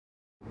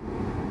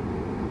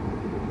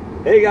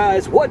Hey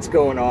guys, what's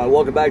going on?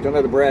 Welcome back to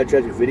another Brad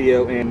Treasure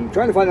video, and I'm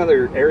trying to find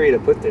another area to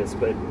put this,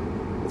 but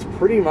it's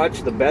pretty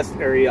much the best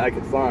area I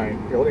could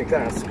find. Here, let me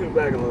kind of scoot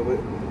back a little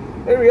bit.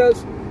 There he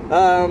goes.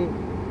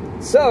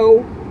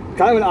 So,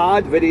 kind of an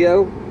odd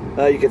video.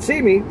 You can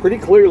see me pretty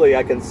clearly,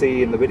 I can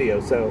see in the video,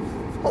 so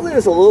hopefully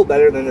it's a little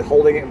better than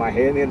holding it in my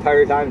hand the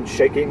entire time and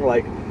shaking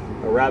like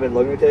a rabid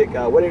lunatic,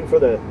 waiting for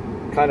the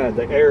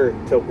air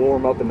to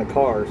warm up in the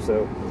car.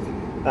 So,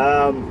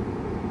 a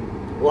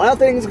lot of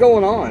things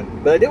going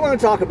on, but I did want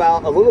to talk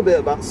about a little bit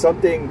about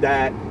something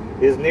that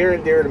is near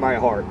and dear to my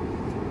heart.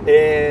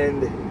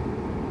 And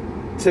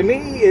to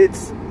me,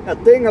 it's a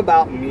thing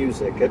about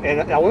music.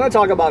 And I want to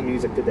talk about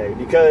music today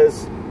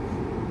because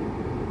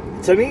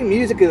to me,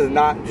 music is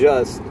not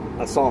just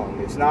a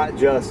song. It's not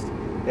just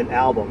an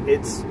album.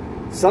 It's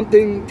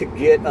something to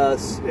get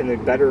us in a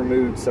better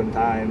mood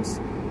sometimes.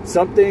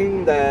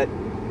 Something that,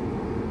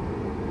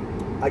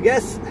 I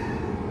guess,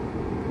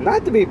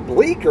 not to be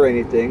bleak or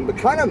anything, but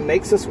kind of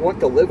makes us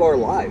want to live our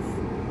life.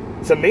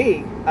 To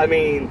me, I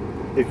mean,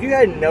 if you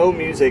had no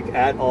music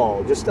at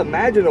all, just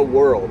imagine a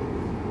world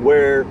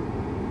where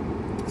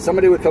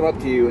somebody would come up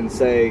to you and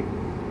say,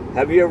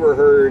 have you ever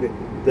heard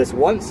this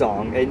one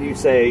song? And you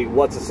say,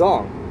 what's a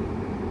song?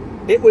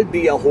 It would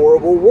be a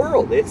horrible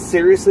world. It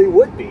seriously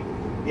would be.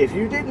 If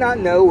you did not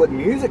know what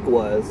music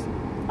was,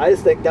 I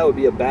just think that would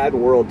be a bad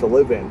world to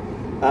live in.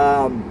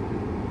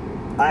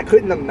 I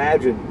couldn't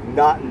imagine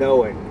not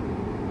knowing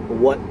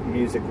what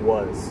music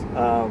was,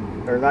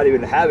 or not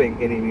even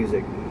having any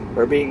music,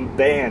 or being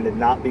banned and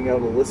not being able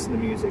to listen to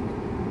music.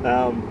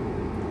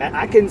 And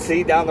I can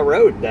see down the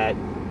road that,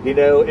 you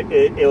know,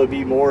 it would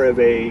be more of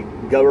a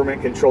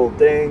government-controlled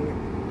thing.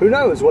 Who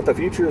knows what the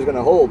future is going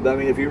to hold? I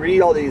mean, if you read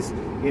all these,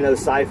 you know,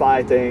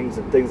 sci-fi things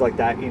and things like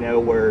that, you know,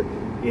 where,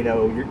 you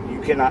know,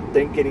 you cannot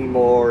think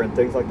anymore and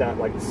things like that,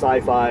 like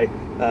sci-fi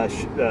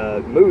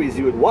movies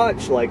you would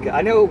watch. Like,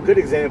 I know a good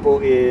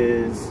example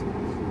is,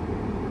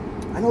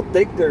 I don't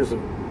think there's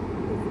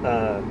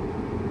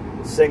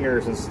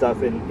singers and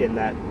stuff in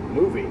that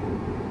movie.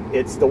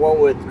 It's the one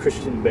with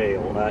Christian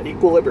Bale,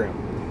 Equilibrium.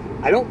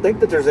 I don't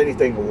think that there's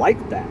anything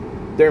like that.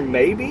 There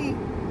may be.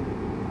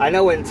 I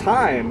know In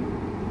Time,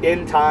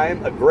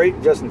 a great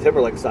Justin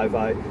Timberlake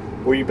sci-fi,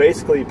 where you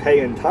basically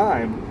pay in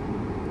time.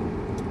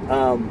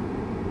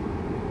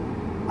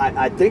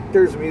 I think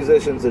there's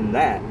musicians in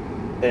that.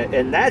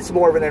 And that's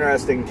more of an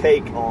interesting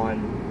take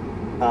on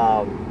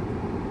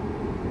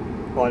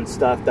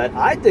stuff that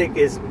I think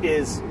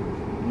is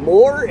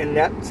more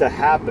inept to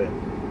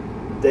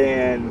happen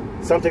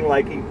than something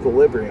like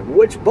Equilibrium,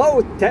 which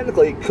both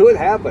technically could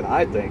happen,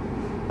 I think.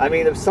 I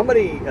mean, if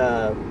somebody,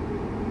 I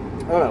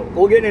don't know,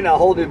 we'll get into a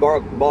whole new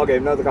ball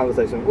game, another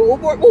conversation.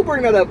 We'll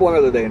bring that up one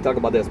other day and talk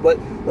about this, but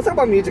let's talk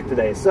about music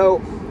today.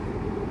 So,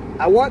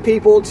 I want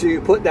people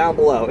to put down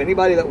below,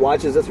 anybody that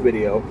watches this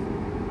video,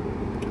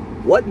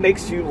 what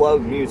makes you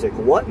love music?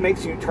 What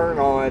makes you turn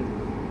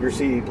on your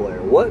CD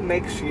player? What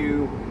makes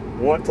you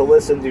want to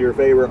listen to your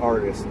favorite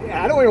artist?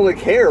 I don't really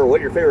care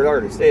what your favorite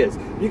artist is.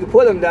 You can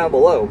put them down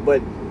below,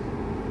 but,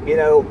 you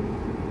know,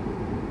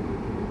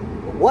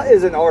 what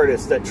is an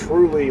artist that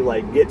truly,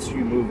 like, gets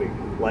you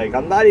moving? Like,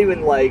 I'm not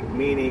even, like,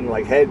 meaning,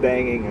 like,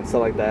 headbanging and stuff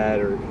like that,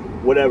 or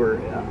whatever.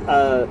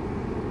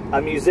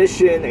 A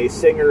musician, a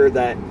singer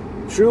that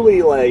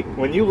truly, like,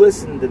 when you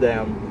listen to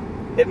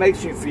them, it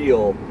makes you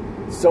feel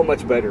so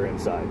much better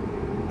inside.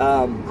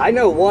 I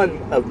know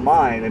one of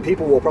mine, and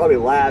people will probably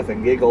laugh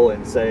and giggle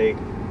and say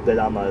that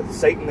I'm a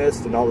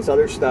Satanist and all this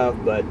other stuff,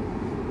 but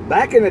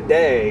back in the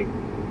day,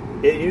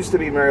 it used to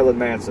be Marilyn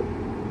Manson.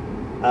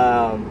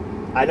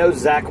 I know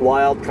Zakk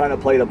Wylde kind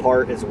of played a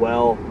part as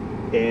well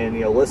in,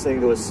 you know, listening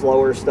to his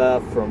slower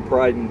stuff from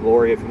Pride and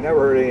Glory. If you've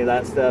never heard any of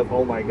that stuff,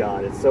 oh my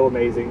God, it's so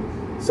amazing,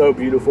 so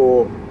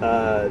beautiful.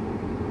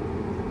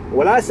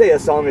 When I say a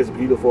song is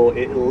beautiful,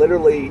 it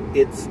literally,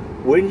 it's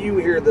when you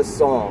hear the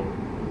song,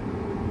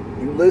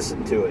 you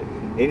listen to it,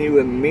 and you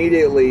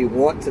immediately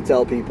want to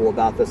tell people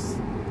about this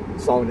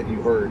song that you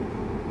heard.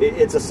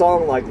 It's a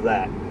song like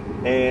that,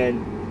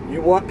 and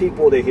you want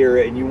people to hear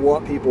it, and you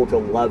want people to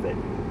love it.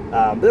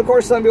 But of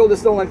course, some people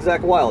just don't like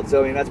Zakk Wylde,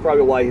 so I mean, that's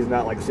probably why he's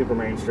not like super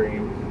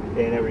mainstream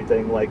and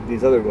everything like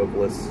these other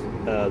vocalists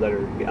that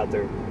are out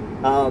there.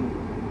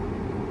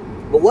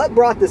 But what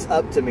brought this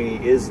up to me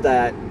is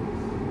that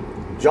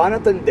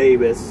Jonathan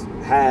Davis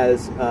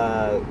has,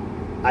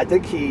 I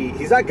think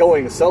he's not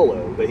going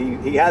solo, but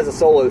he has a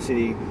solo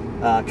CD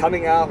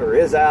coming out, or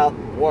is out,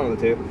 one of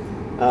the two.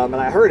 And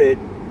I heard it.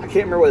 I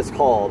can't remember what it's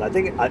called. I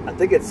think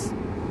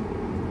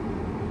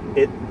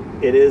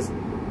it is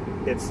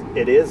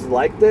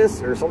like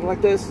this, or something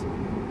like this.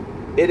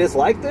 It is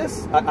like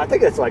this. I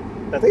think that's what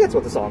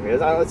the song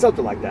is. It's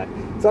something like that.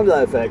 Something to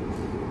that effect.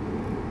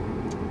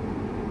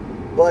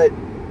 But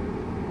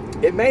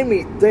it made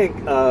me think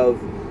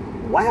of,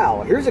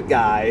 wow, here's a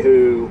guy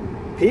who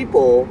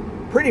people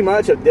pretty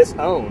much have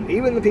disowned.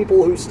 Even the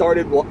people who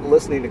started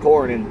listening to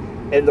Korn,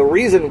 and the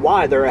reason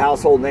why they're a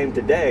household name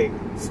today,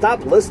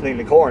 stopped listening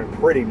to Korn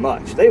pretty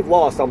much. They've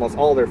lost almost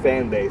all their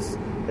fan base,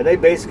 and they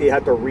basically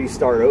have to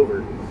restart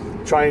over,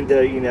 trying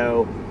to, you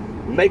know,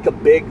 make a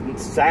big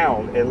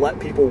sound and let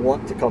people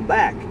want to come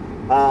back.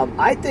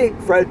 I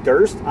think Fred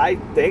Durst,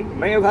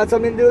 may have had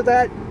something to do with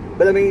that.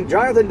 But I mean,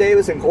 Jonathan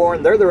Davis and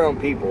Korn, they're their own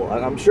people.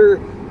 I'm sure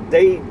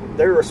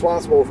they're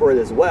responsible for it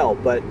as well.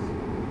 But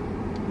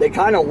they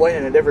kind of went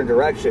in a different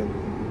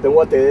direction than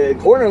what they did.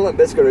 Korn and Limp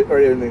Bizkit are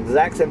in the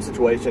exact same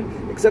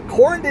situation, except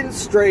Korn didn't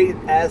stray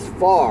as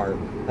far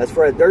as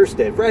Fred Durst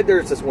did. Fred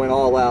Durst just went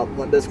all out.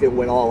 Limp Bizkit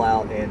went all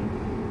out,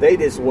 and they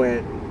just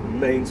went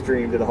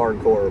mainstream to the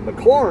hardcore. But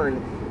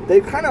Korn,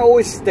 they've kind of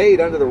always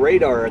stayed under the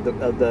radar of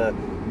the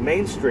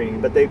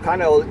mainstream, but they've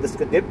kind of just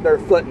dipped their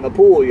foot in the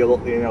pool, you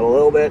know, a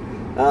little bit.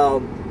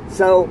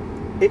 So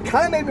it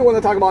kind of made me want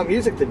to talk about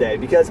music today,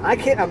 because I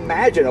can't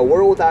imagine a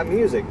world without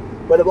music.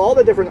 But of all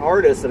the different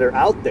artists that are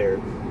out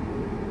there,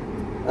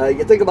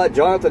 you think about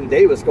Jonathan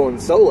Davis going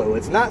solo.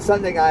 It's not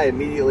something I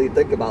immediately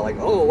think about, like,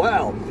 oh,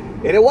 wow.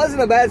 And it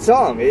wasn't a bad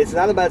song. It's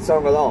not a bad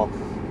song at all.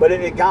 But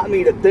it got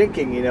me to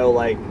thinking, you know,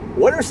 like,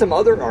 what are some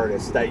other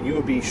artists that you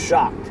would be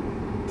shocked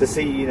to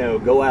see, you know,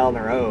 go out on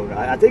their own?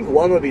 I think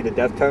one would be the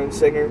Deftones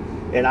singer.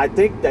 And I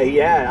think that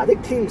I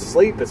think Team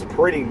Sleep is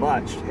pretty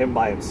much him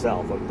by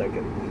himself, I'm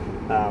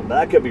thinking. But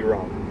I could be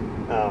wrong.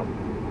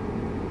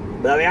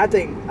 But I mean, I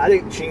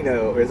think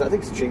Chino, I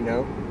think it's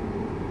Chino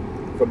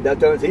from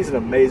Deftones. He's an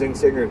amazing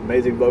singer,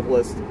 amazing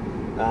vocalist.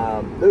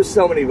 There's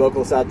so many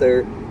vocalists out there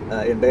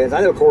in bands.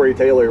 I know Corey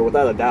Taylor,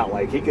 without a doubt,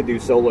 like, he could do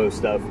solo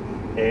stuff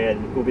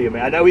and will be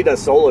amazing. I know he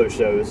does solo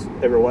shows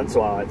every once in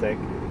a while, I think.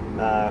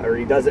 Or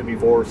he does it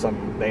before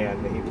some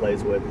band that he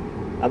plays with.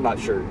 I'm not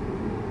sure.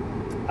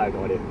 I have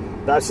no idea.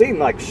 But I've seen,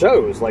 like,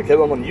 shows, like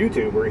him on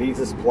YouTube, where he's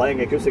just playing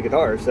acoustic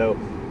guitar. So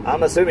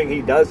I'm assuming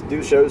he does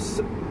do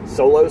shows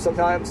solo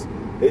sometimes.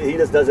 He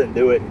just doesn't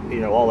do it, you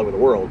know, all over the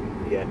world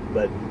yet.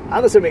 But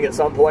I'm assuming at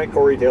some point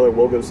Corey Taylor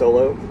will go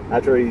solo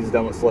after he's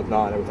done with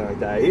Slipknot and everything like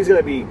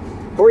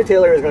that. Corey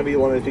Taylor is going to be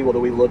one of those people that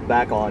we look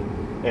back on,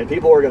 and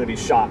people are going to be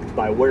shocked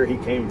by where he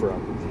came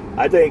from.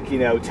 I think, you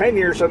know, 10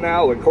 years from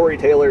now, when Corey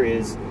Taylor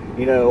is,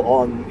 you know,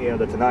 on, you know,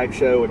 the Tonight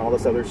Show and all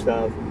this other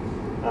stuff,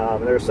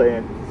 and they're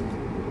saying,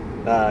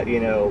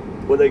 you know,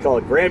 what do they call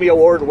it, Grammy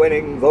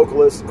Award-winning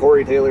vocalist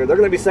Corey Taylor, they're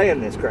going to be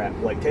saying this crap,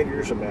 like, 10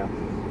 years from now.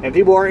 And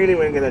people aren't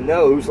even going to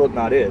know who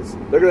Slipknot is.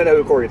 They're going to know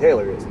who Corey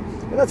Taylor is.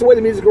 And that's the way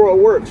the music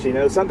world works, you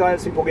know.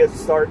 Sometimes people get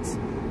starts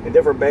in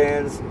different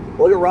bands.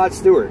 Look at Rod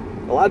Stewart.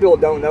 A lot of people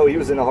don't know he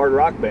was in a hard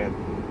rock band.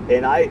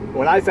 And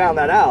when I found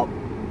that out,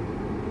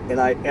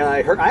 I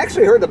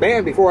actually heard the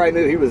band before I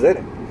knew he was in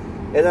it.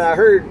 And then I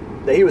heard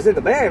that he was in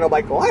the band. I'm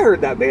like, well, I heard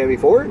that band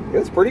before. It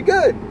was pretty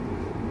good.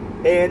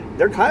 And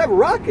they're kind of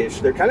rockish.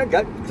 They're kind of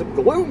got some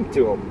gloom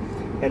to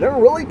them. And they're a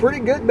really pretty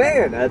good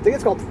band. I think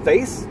it's called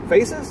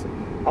Faces.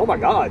 Oh my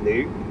God,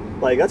 dude.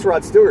 Like, that's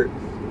Rod Stewart.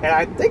 And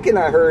I'm thinking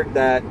I heard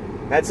that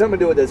had something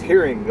to do with his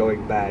hearing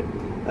going bad.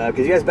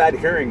 Because he has bad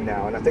hearing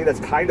now. And I think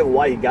that's kind of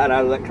why he got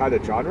out of that kind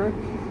of genre.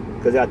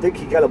 Because I think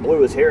he kind of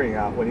blew his hearing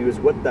out when he was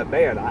with that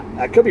band.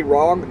 I could be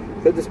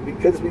wrong. Could just be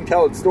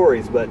telling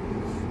stories. But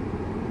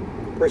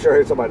I'm pretty sure I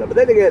heard somebody that. But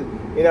then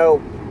again, you know,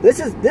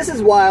 this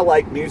is why I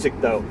like music,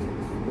 though.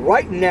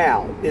 Right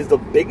now is the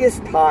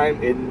biggest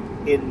time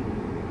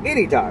in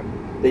any time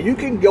that you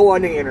can go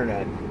on the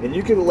internet and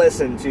you can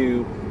listen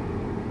to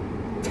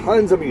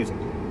tons of music.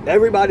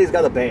 Everybody's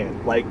got a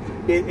band. Like,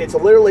 it's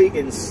literally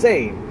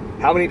insane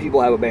how many people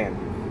have a band.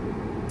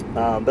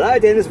 But I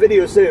did this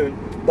video soon.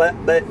 But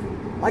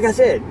like I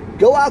said,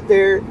 go out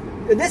there.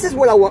 And this is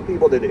what I want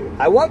people to do.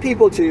 I want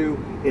people to,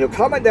 you know,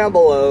 comment down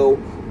below,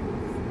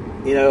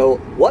 you know,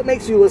 what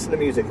makes you listen to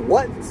music?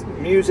 What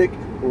music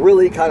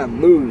really kind of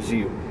moves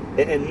you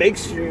and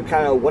makes you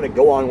kind of want to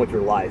go on with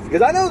your life?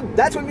 Because I know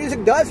that's what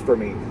music does for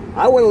me.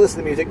 I want to listen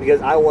to music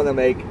because I want to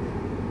make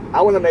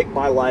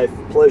my life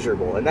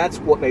pleasurable, and that's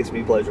what makes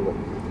me pleasurable,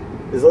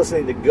 is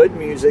listening to good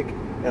music,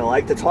 and I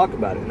like to talk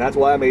about it. And that's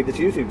why I made this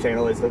YouTube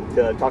channel, is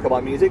to talk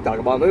about music, talk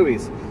about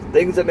movies,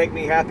 things that make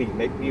me happy,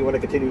 make me want to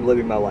continue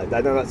living my life.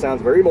 I know that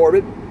sounds very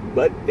morbid,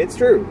 but it's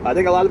true. I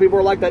think a lot of people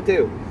are like that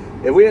too.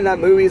 If we didn't have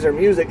movies or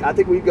music, I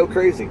think we'd go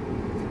crazy.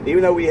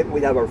 Even though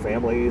we'd have our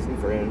families and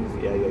friends,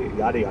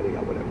 yada, yada,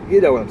 whatever. You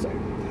know what I'm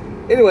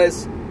saying.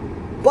 Anyways,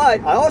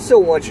 but I also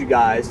want you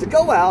guys to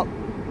go out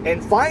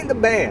and find a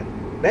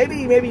band.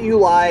 Maybe you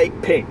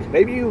like Pink.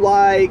 Maybe you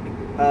like,